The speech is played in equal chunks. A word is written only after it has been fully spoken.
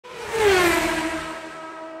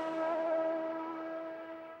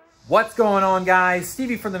What's going on, guys?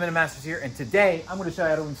 Stevie from the Minute Masters here, and today I'm going to show you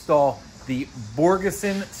how to install the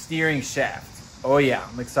Borgeson Steering Shaft. Oh yeah,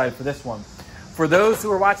 I'm excited for this one. For those who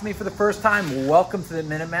are watching me for the first time, welcome to the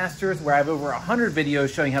Minute Masters, where I have over 100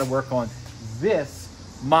 videos showing how to work on this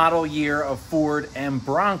model year of Ford and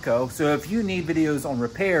Bronco. So if you need videos on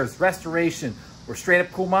repairs, restoration, or straight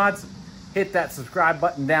up cool mods, hit that subscribe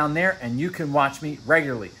button down there and you can watch me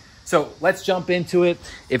regularly. So let's jump into it.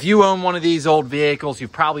 If you own one of these old vehicles,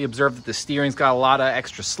 you've probably observed that the steering's got a lot of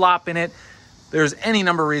extra slop in it. There's any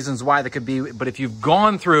number of reasons why that could be, but if you've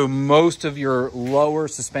gone through most of your lower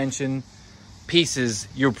suspension pieces,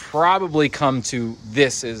 you'll probably come to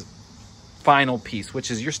this as final piece, which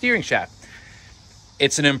is your steering shaft.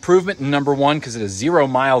 It's an improvement, number one, because it has 0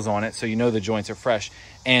 miles on it, so you know the joints are fresh.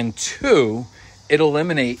 And two, it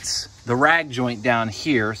eliminates the rag joint down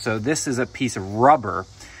here. So this is a piece of rubber,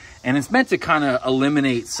 and it's meant to kind of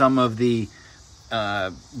eliminate some of the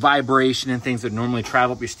vibration and things that normally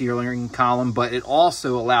travel up your steering column, but it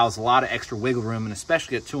also allows a lot of extra wiggle room, and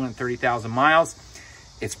especially at 230,000 miles,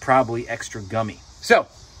 it's probably extra gummy. So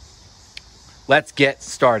let's get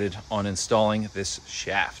started on installing this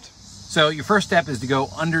shaft. So your first step is to go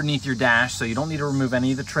underneath your dash, so you don't need to remove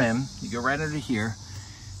any of the trim. You go right under here,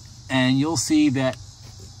 and you'll see that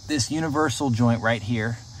this universal joint right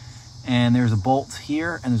here, and there's a bolt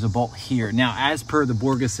here and there's a bolt here. Now, as per the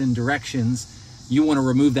Borgeson directions, you want to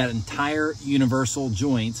remove that entire universal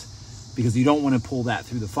joint because you don't want to pull that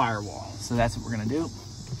through the firewall. So that's what we're going to do.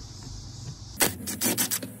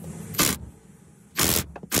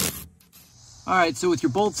 All right, so with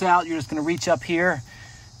your bolts out, you're just going to reach up here.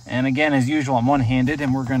 And again, as usual, I'm one-handed,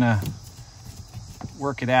 and we're going to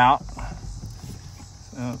work it out.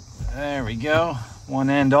 So there we go. One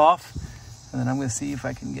end off. And then I'm going to see if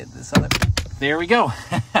I can get this other. There we go.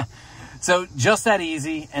 So just that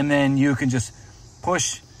easy. And then you can just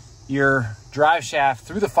push your drive shaft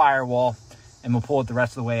through the firewall, and we'll pull it the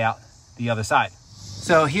rest of the way out the other side.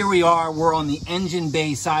 So here we are. We're on the engine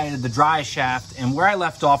bay side of the drive shaft. And where I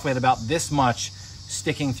left off, we had about this much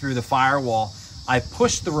sticking through the firewall. I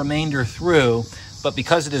pushed the remainder through, but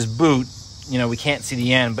because it is boot, you know, we can't see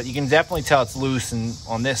the end, but you can definitely tell it's loose and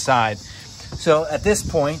on this side. So at this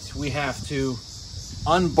point, we have to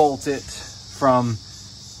unbolt it from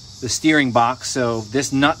the steering box. So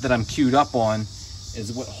this nut that I'm queued up on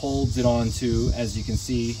is what holds it onto, as you can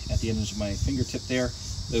see at the end of my fingertip there,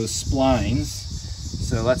 those splines.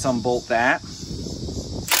 So let's unbolt that.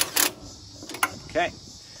 Okay,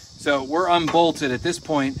 so we're unbolted. At this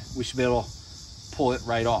point, we should be able to pull it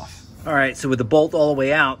right off. All right, so with the bolt all the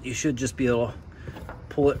way out, you should just be able to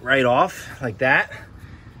pull it right off like that.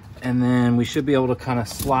 And then we should be able to kind of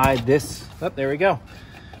slide this up. There we go.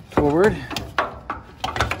 Forward.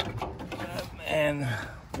 And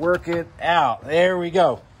work it out. There we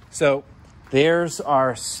go. So there's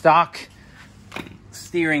our stock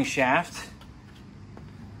steering shaft.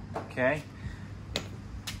 Okay.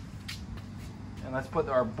 And let's put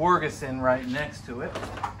our Borgeson right next to it.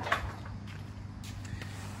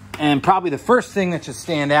 And probably the first thing that should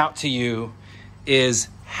stand out to you is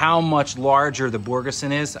how much larger the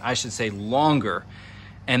Borgeson is. I should say longer.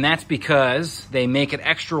 And that's because they make it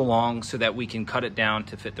extra long so that we can cut it down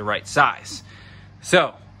to fit the right size.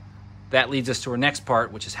 So that leads us to our next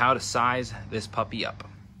part, which is how to size this puppy up.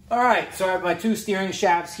 All right, so I have my 2 steering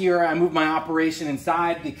shafts here. I moved my operation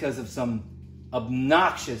inside because of some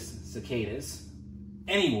obnoxious cicadas.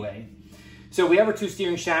 Anyway, so we have our 2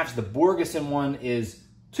 steering shafts. The Borgeson one is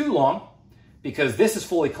too long, because this is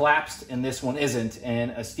fully collapsed and this one isn't,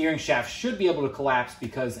 and a steering shaft should be able to collapse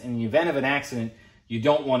because in the event of an accident, you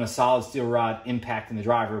don't want a solid steel rod impacting the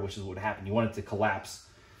driver, which is what happened. You want it to collapse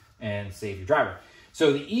and save your driver.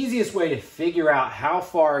 So the easiest way to figure out how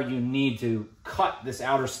far you need to cut this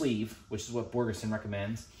outer sleeve, which is what Borgeson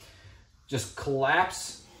recommends, just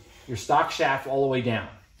collapse your stock shaft all the way down.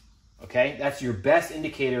 Okay, that's your best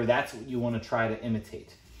indicator. That's what you want to try to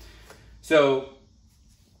imitate. So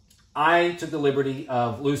I took the liberty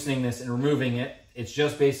of loosening this and removing it. It's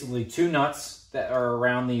just basically 2 nuts that are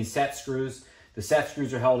around these set screws. The set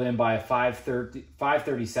screws are held in by a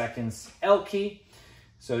 5/32 L key.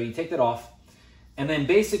 So you take that off and then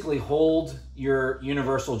basically hold your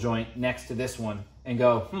universal joint next to this one and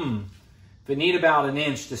go, if it need about 1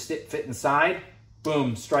 inch to fit inside,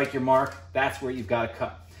 boom, strike your mark. That's where you've got to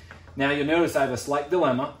cut. Now you'll notice I have a slight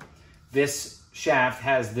dilemma. This shaft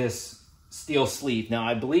has this steel sleeve. Now,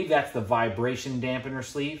 I believe that's the vibration dampener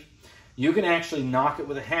sleeve. You can actually knock it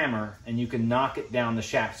with a hammer and you can knock it down the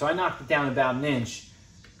shaft. So I knocked it down about 1 inch.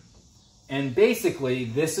 And basically,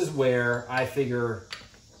 this is where I figure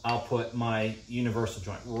I'll put my universal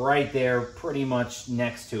joint right there, pretty much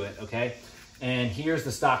next to it, okay? And here's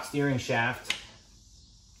the stock steering shaft.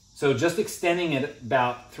 So just extending it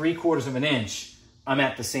about 3/4 of an inch, I'm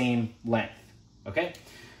at the same length, okay?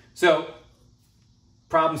 So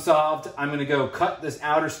problem solved. I'm gonna go cut this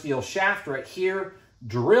outer steel shaft right here,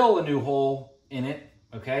 drill a new hole in it,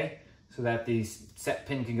 okay? So that the set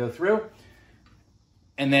pin can go through,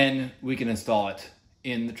 and then we can install it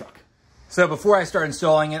in the truck. So before I start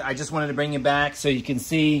installing it, I just wanted to bring you back so you can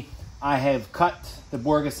see I have cut the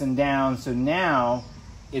Borgeson down. So now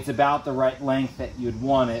it's about the right length that you'd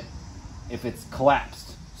want it if it's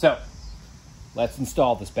collapsed. So let's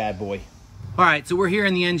install this bad boy. All right, so we're here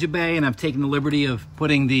in the engine bay, and I've taken the liberty of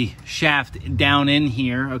putting the shaft down in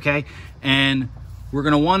here, okay? And we're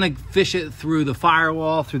gonna wanna fish it through the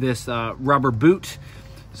firewall, through this rubber boot.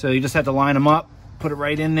 So you just have to line them up, put it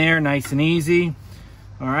right in there, nice and easy.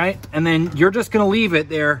 All right, and then you're just gonna leave it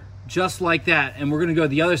there just like that. And we're gonna go to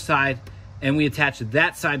the other side, and we attach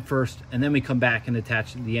that side first, and then we come back and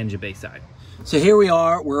attach the engine bay side. So here we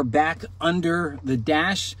are, we're back under the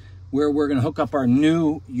dash where we're gonna hook up our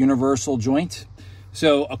new universal joint.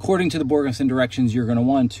 So according to the Borgeson directions, you're gonna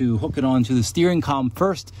want to hook it onto the steering column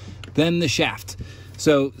first, then the shaft.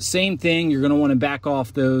 So same thing, you're gonna wanna back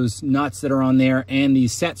off those nuts that are on there and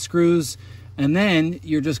these set screws, and then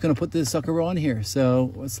you're just gonna put this sucker on here.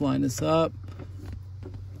 So let's line this up.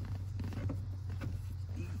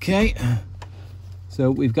 Okay, so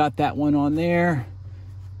we've got that one on there,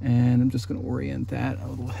 and I'm just gonna orient that a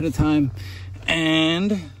little ahead of time.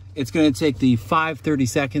 And it's gonna take the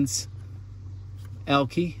 5/32 L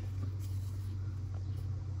key.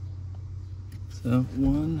 So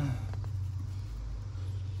 1,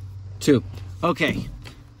 2. Okay,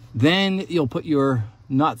 then you'll put your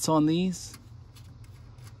nuts on these.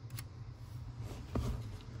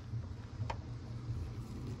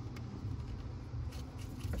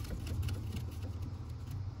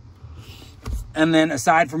 And then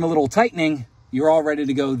aside from a little tightening, you're all ready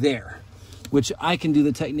to go there, which I can do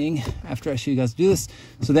the tightening after I show you guys do this.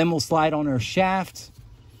 So then we'll slide on our shaft.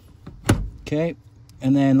 Okay,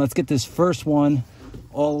 and then let's get this first one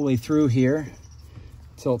all the way through here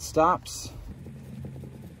until it stops.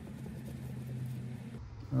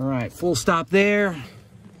 All right, full stop there.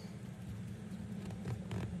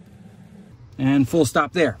 And full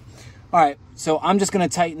stop there. All right, so I'm just gonna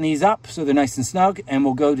tighten these up so they're nice and snug, and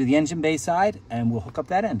we'll go to the engine bay side and we'll hook up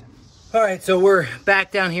that end. All right, so we're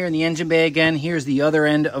back down here in the engine bay again. Here's the other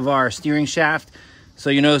end of our steering shaft. So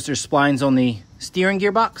you notice there's splines on the steering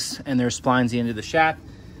gearbox and there's splines at the end of the shaft.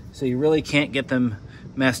 So you really can't get them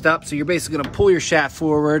messed up. So you're basically gonna pull your shaft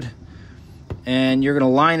forward and you're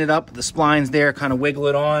gonna line it up with the splines there, kind of wiggle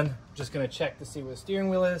it on. Just gonna check to see where the steering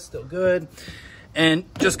wheel is, still good. And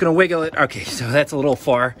just gonna wiggle it. Okay, so that's a little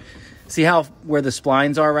far. See how where the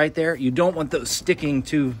splines are right there? You don't want those sticking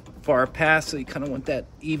too far past, so you kind of want that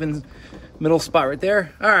even middle spot right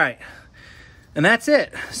there. All right, and that's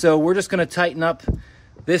it. So we're just gonna tighten up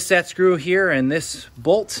this set screw here and this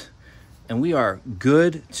bolt, and we are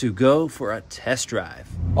good to go for a test drive.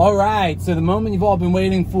 All right, so the moment you've all been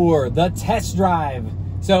waiting for, the test drive.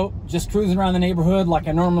 So just cruising around the neighborhood like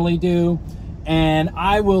I normally do, and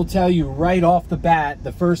I will tell you right off the bat,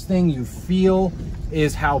 the first thing you feel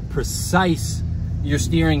is how precise your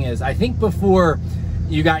steering is. I think before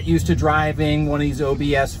you got used to driving one of these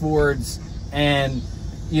OBS Fords, and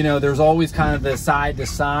you know, there's always kind of the side to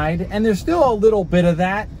side, and there's still a little bit of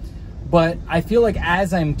that, but I feel like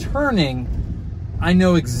as I'm turning, I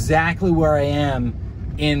know exactly where I am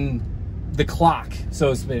in the clock,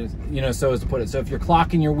 so as to put it. So if you're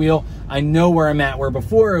clocking your wheel, I know where I'm at, where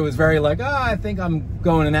before it was very like, oh, I think I'm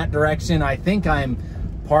going in that direction, I think I'm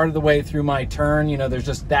part of the way through my turn, you know, there's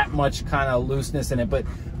just that much kind of looseness in it. But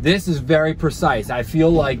this is very precise. I feel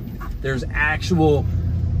like there's actual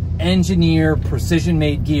engineer precision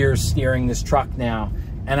made gears steering this truck now,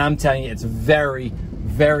 and I'm telling you, it's very,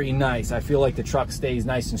 very nice. I feel like the truck stays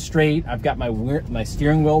nice and straight. I've got my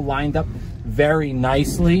steering wheel lined up very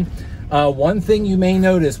nicely. One thing you may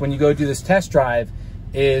notice when you go do this test drive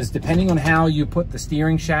is, depending on how you put the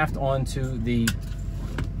steering shaft onto the,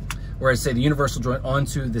 or I say the universal joint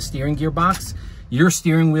onto the steering gearbox, your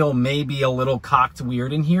steering wheel may be a little cocked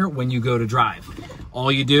weird in here when you go to drive.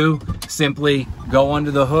 All you do, simply go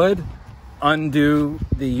under the hood, undo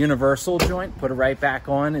the universal joint, put it right back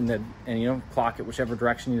on, and you know, clock it whichever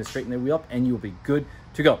direction you need to straighten the wheel up, and you'll be good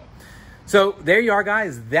to go. So there you are,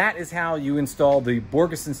 guys. That is how you install the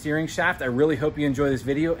Borgeson steering shaft. I really hope you enjoy this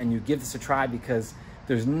video and you give this a try, because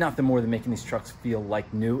there's nothing more than making these trucks feel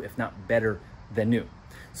like new, if not better than new.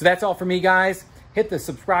 So that's all for me, guys. hit the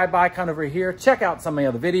subscribe icon over here. Check out some of the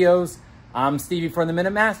other videos. I'm Stevie from the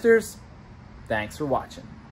Minute Masters. Thanks for watching.